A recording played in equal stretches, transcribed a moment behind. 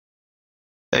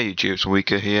Hey YouTube, it's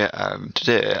Mwilko here, and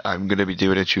today I'm going to be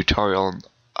doing a tutorial on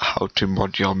how to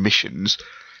mod your missions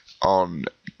on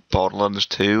Borderlands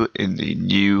 2 in the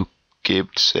new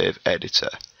Gibbed Save Editor.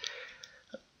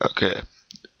 Okay,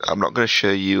 I'm not going to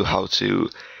show you how to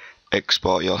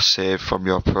export your save from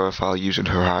your profile using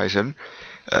Horizon.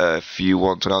 If you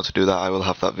want to know how to do that, I will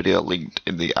have that video linked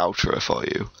in the outro for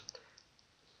you.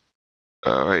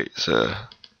 Alright, so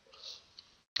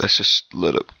let's just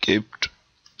load up Gibbed.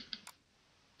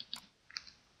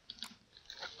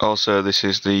 Also, this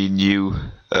is the new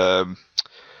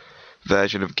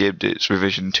version of Gibbed. It's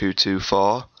revision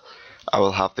 224. I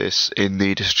will have this in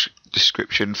the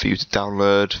description for you to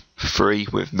download free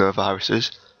with no viruses.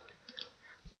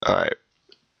 Alright.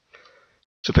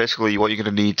 So basically what you're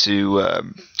going to need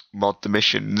to mod the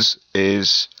missions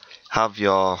is have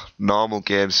your normal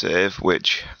game save,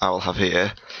 which I will have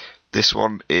here. This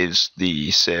one is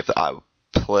the save that I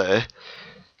play.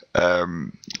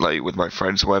 Like with my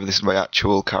friends or whatever. This is my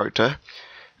actual character.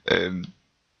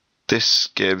 This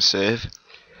game save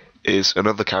is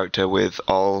another character with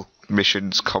all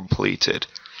missions completed,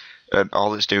 and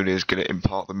all it's doing is going to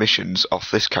import the missions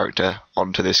off this character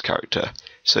onto this character,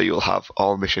 so you'll have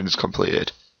all missions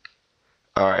completed.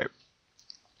 Alright,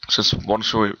 so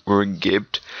once we're in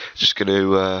Gibbed, just going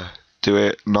to do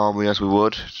it normally as we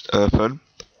would. Open,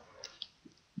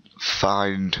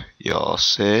 find your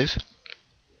save.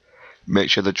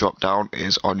 Make sure the drop down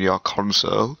is on your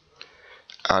console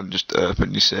and just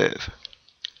open your save.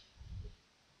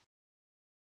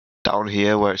 Down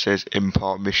here where it says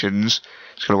import missions,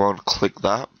 it's going to want to click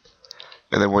that,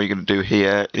 and then what you're going to do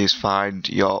here is find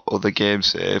your other game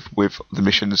save with the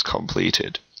missions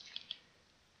completed.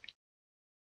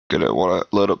 Going to want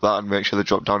to load up that and make sure the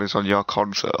drop down is on your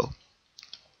console.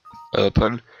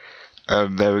 Open,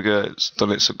 and there we go, it's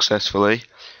done it successfully.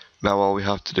 Now all we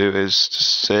have to do is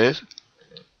just save.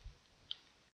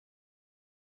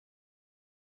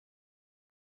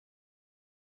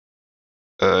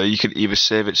 You can either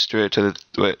save it straight to the...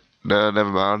 wait, no, never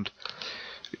mind.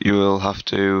 You will have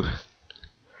to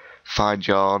find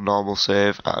your normal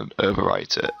save and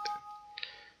overwrite it.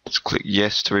 Just click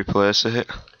yes to replace it.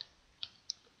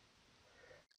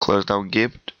 Close down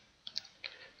Gibbed.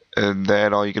 And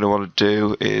then all you're going to want to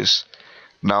do is,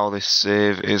 now this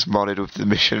save is modded with the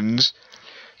missions,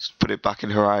 just put it back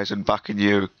in Horizon, back in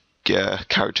your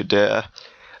character data,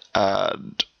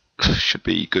 and should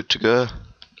be good to go.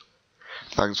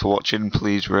 Thanks for watching.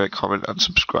 Please rate, comment and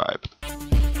subscribe.